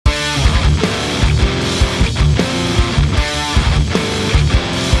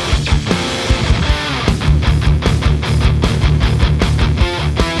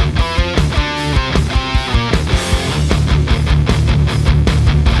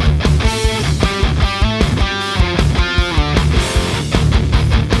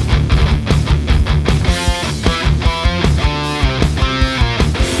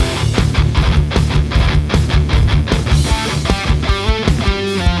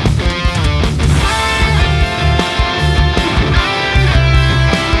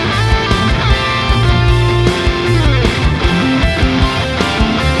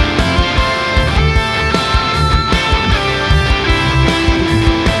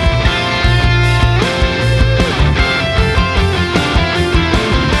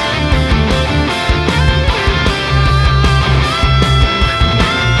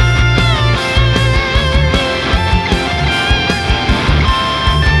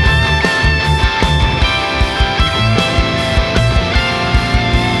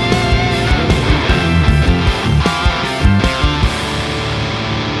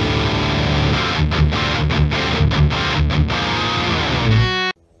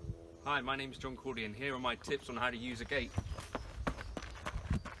Hi, my name is John Cordy and here are my tips on how to use a gate.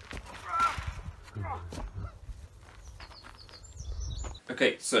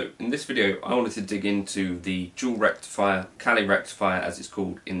 Okay, so in this video I wanted to dig into the dual rectifier, Kali rectifier as it's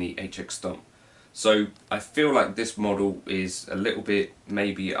called in the HX Stomp. So I feel like this model is a little bit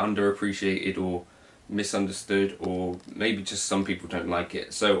maybe underappreciated or misunderstood, or maybe just some people don't like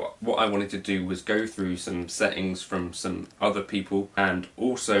it. So what I wanted to do was go through some settings from some other people and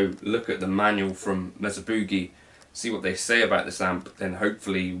also look at the manual from Mezzaboogie, see what they say about this amp, then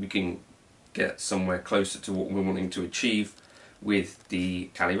hopefully we can get somewhere closer to what we're wanting to achieve with the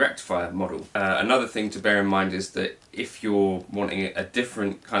Kali rectifier model. Another thing to bear in mind is that if you're wanting a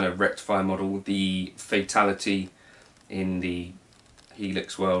different kind of rectifier model, the fatality in the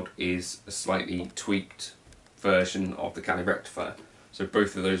Helix world is a slightly tweaked version of the Kali rectifier. So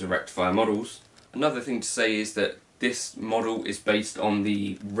both of those are rectifier models. Another thing to say is that this model is based on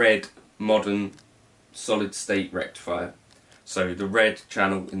the red modern solid state rectifier. So the red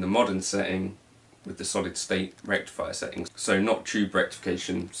channel in the modern setting with the solid state rectifier settings. So not tube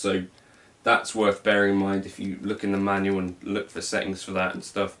rectification. So that's worth bearing in mind if you look in the manual and look for settings for that and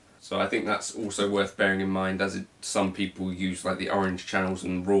stuff. So I think that's also worth bearing in mind, as some people use like the orange channels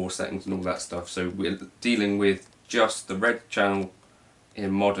and raw settings and all that stuff. So we're dealing with just the red channel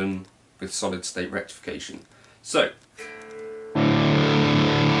in modern with solid state rectification. So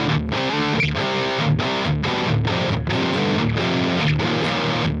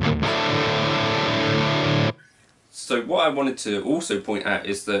what I wanted to also point out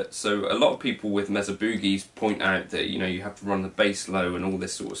is that, so a lot of people with Mezzaboogies point out that, you know, you have to run the bass low and all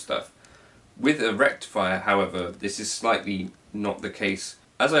this sort of stuff. With a rectifier, however, this is slightly not the case.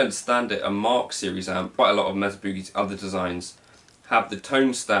 As I understand it, a Mark series amp, quite a lot of Mezzaboogie's other designs have the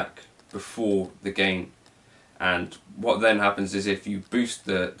Tonestack before the gain. And what then happens is if you boost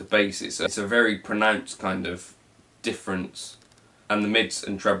the bass, it's a very pronounced kind of difference. And the mids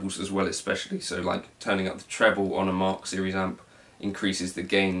and trebles as well, especially. So like turning up the treble on a Mark series amp increases the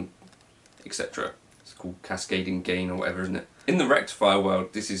gain, etc. It's called cascading gain or whatever, isn't it? In the rectifier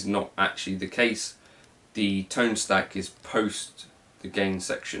world, this is not actually the case. The tone stack is post the gain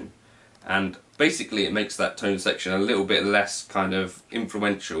section, and basically it makes that tone section a little bit less kind of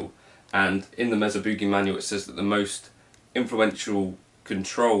influential. And in the Mezzaboogie manual it says that the most influential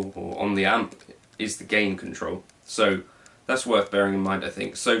control on the amp is the gain control. So that's worth bearing in mind, I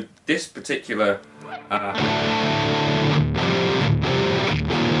think. So this particular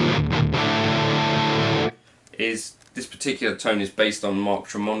tone is based on Mark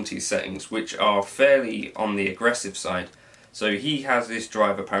Tremonti's settings, which are fairly on the aggressive side. So he has this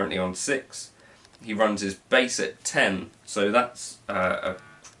drive apparently on 6. He runs his bass at 10. So that's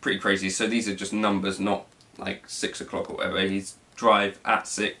pretty crazy. So these are just numbers, not like 6 o'clock or whatever. He's drive at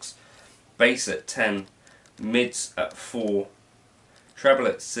 6, bass at 10. Mids at 4, treble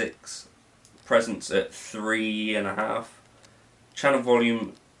at 6, presence at 3.5, channel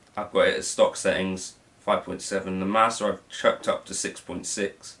volume I've got it at stock settings 5.7, the master I've chucked up to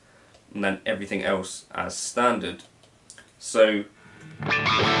 6.6, and then everything else as standard. So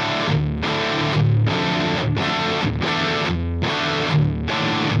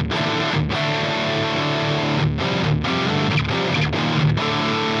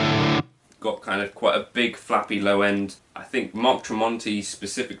got kind of quite a big flappy low end. I think Mark Tremonti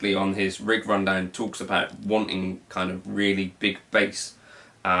specifically on his rig rundown talks about wanting kind of really big bass,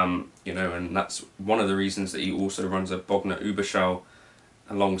 you know, and that's one of the reasons that he also runs a Bogner Überschall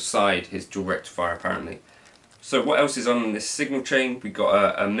alongside his dual rectifier apparently. So what else is on this signal chain? We've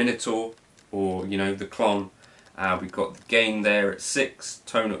got a Minotaur, or you know, the clon. We've got the gain there at 6,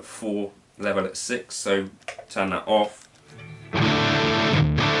 tone at 4, level at 6, so turn that off.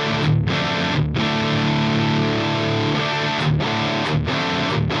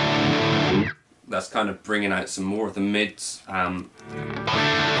 That's kind of bringing out some more of the mids.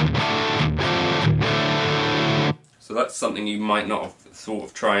 So that's something you might not have thought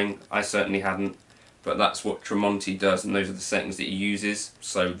of trying. I certainly hadn't, but that's what Tremonti does, and those are the settings that he uses.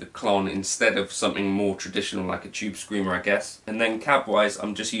 So the clon instead of something more traditional like a tube screamer, I guess. And then cab wise,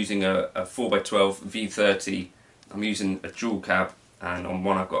 I'm just using a 4x12 V30. I'm using a dual cab, and on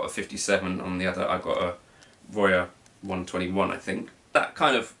one I've got a 57, on the other I've got a Roya 121, I think. That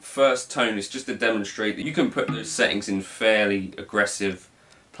kind of first tone is just to demonstrate that you can put those settings in fairly aggressive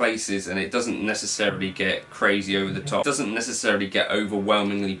places and it doesn't necessarily get crazy over the top. It doesn't necessarily get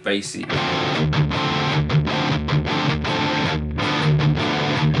overwhelmingly bassy.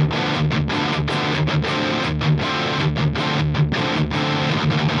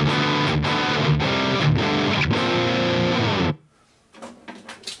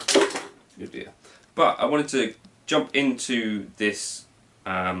 But I wanted to jump into this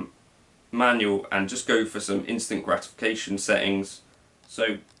manual and just go for some instant gratification settings.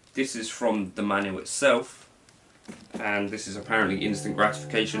 So this is from the manual itself, and this is apparently instant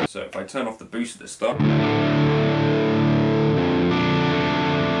gratification. So if I turn off the boost at the start,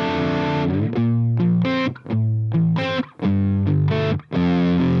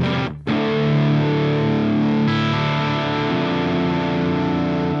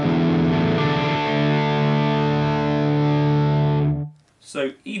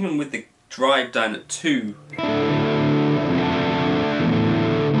 so even with the drive down at 2,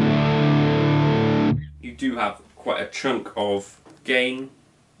 you do have quite a chunk of gain,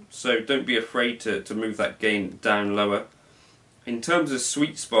 so don't be afraid to move that gain down lower. In terms of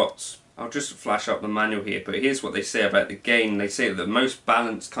sweet spots, I'll just flash up the manual here, but here's what they say about the gain. They say that the most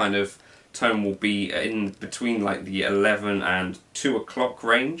balanced kind of tone will be in between like the 11 and 2 o'clock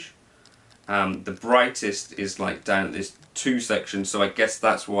range. The brightest is like down at this 2 section, so I guess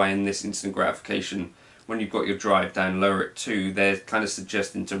that's why in this instant gratification, when you've got your drive down lower at 2, they're kind of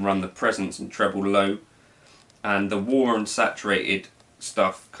suggesting to run the presence and treble low, and the warm and saturated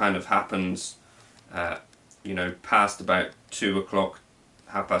stuff kind of happens you know, past about 2 o'clock,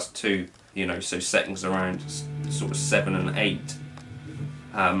 2:30, you know, so settings around sort of 7 and 8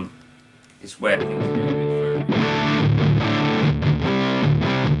 is where things get a bit further.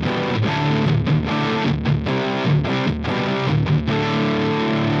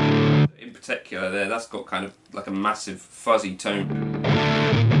 Particular there, that's got kind of like a massive fuzzy tone.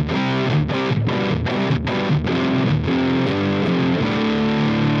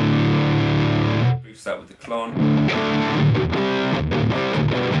 Boost that with the clon.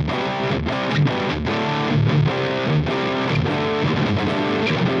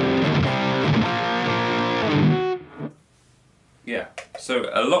 Yeah, so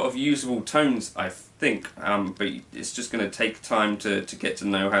a lot of usable tones, I think, but it's just going to take time to get to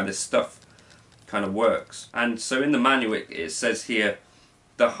know how this stuff kind of works. And so in the manual it says here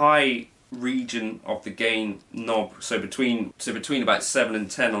the high region of the gain knob, so between about 7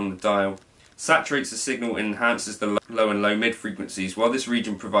 and 10 on the dial, saturates the signal and enhances the low and low mid frequencies. While this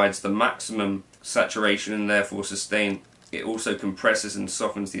region provides the maximum saturation and therefore sustain, it also compresses and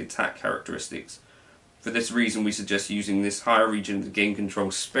softens the attack characteristics. For this reason we suggest using this higher region of the gain control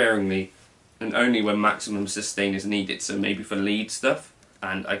sparingly and only when maximum sustain is needed, so maybe for lead stuff.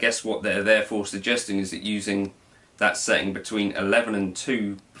 And I guess what they're therefore suggesting is that using that setting between 11 and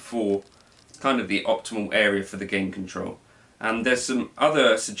 2 for kind of the optimal area for the gain control. And there's some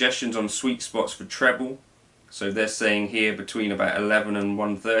other suggestions on sweet spots for treble. So they're saying here between about 11 and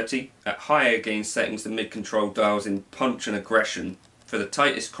 130. At higher gain settings, the mid-control dials in punch and aggression. For the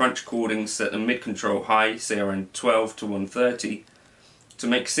tightest crunch chording, set the mid-control high, say around 12 to 130. To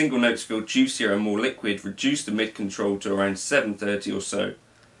make single notes feel juicier and more liquid, reduce the mid-control to around 730 or so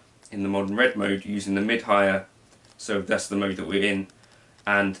in the modern red mode, using the mid-higher, so that's the mode that we're in,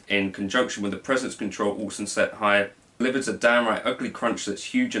 and in conjunction with the presence control also set higher, delivers a downright ugly crunch that's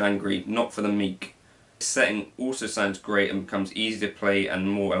huge and angry, not for the meek. This setting also sounds great and becomes easy to play and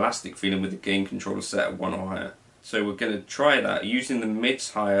more elastic feeling with the gain controller set at 1 or higher. So we're going to try that using the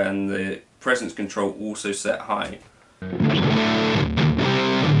mids higher and the presence control also set high.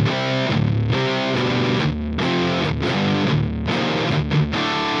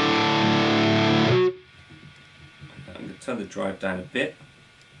 Turn the drive down a bit,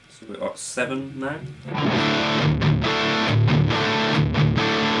 so we're at 7 now.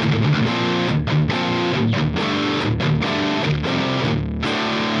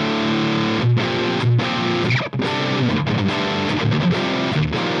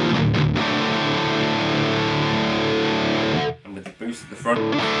 And with the boost at the front.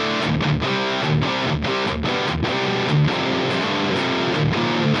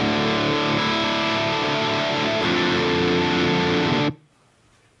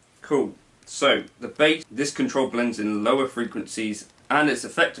 Cool. So the bass, this control blends in lower frequencies, and its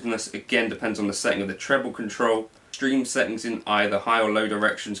effectiveness again depends on the setting of the treble control. Extreme settings in either high or low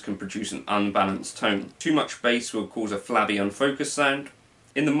directions can produce an unbalanced tone. Too much bass will cause a flabby, unfocused sound.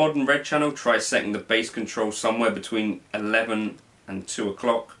 In the modern red channel, try setting the bass control somewhere between 11 and 2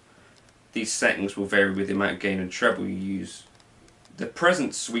 o'clock. These settings will vary with the amount of gain and treble you use. The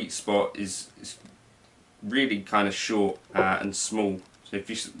present sweet spot is really kind of short and small. So if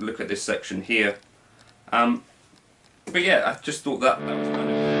you look at this section here, but yeah, I just thought that was kind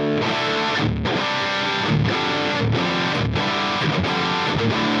of,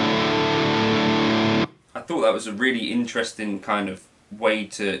 I thought that was a really interesting kind of way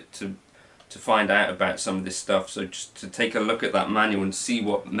to to find out about some of this stuff, so just to take a look at that manual and see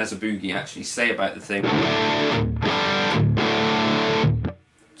what Mezaboogie actually say about the thing.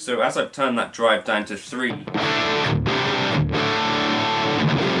 So as I've turned that drive down to 3,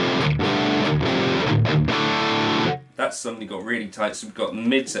 that's suddenly got really tight, so we've got the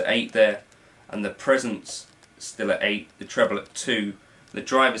mids at 8 there, and the presence still at 8, the treble at 2, the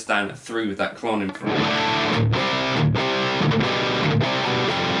drive is down at 3 with that clon in front.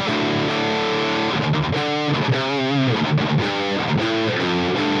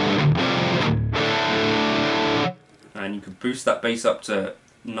 And you can boost that bass up to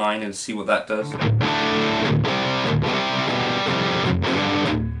 9 and see what that does.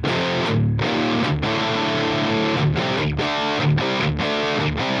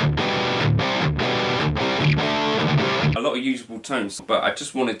 A lot of usable tones, but I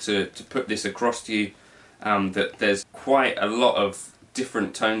just wanted to put this across to you, that there's quite a lot of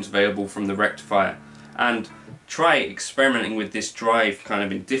different tones available from the Rectifier, and try experimenting with this drive kind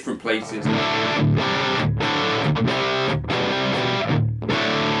of in different places.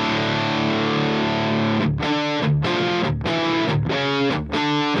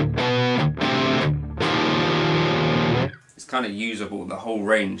 Kind of usable the whole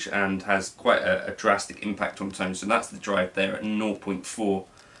range and has quite a drastic impact on tone. So that's the drive there at 0.4,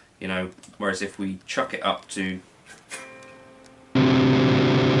 you know, whereas if we chuck it up to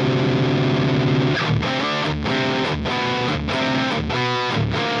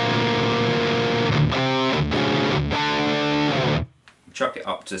chuck it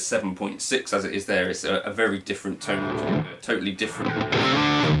up to 7.6 as it is there, it's a very different tone, totally different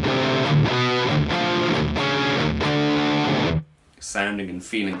sounding and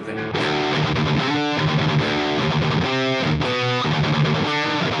feeling thing.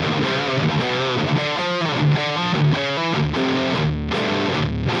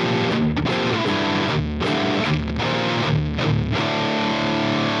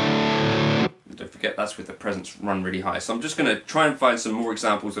 Don't forget that's with the presence run really high. So I'm just going to try and find some more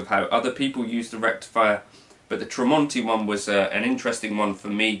examples of how other people use the Rectifier, but the Tremonti one was an interesting one for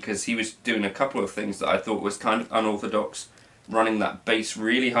me because he was doing a couple of things that I thought was kind of unorthodox. Running that bass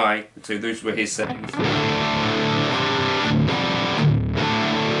really high, so those were his settings.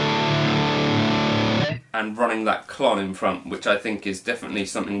 And running that clon in front, which I think is definitely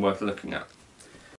something worth looking at.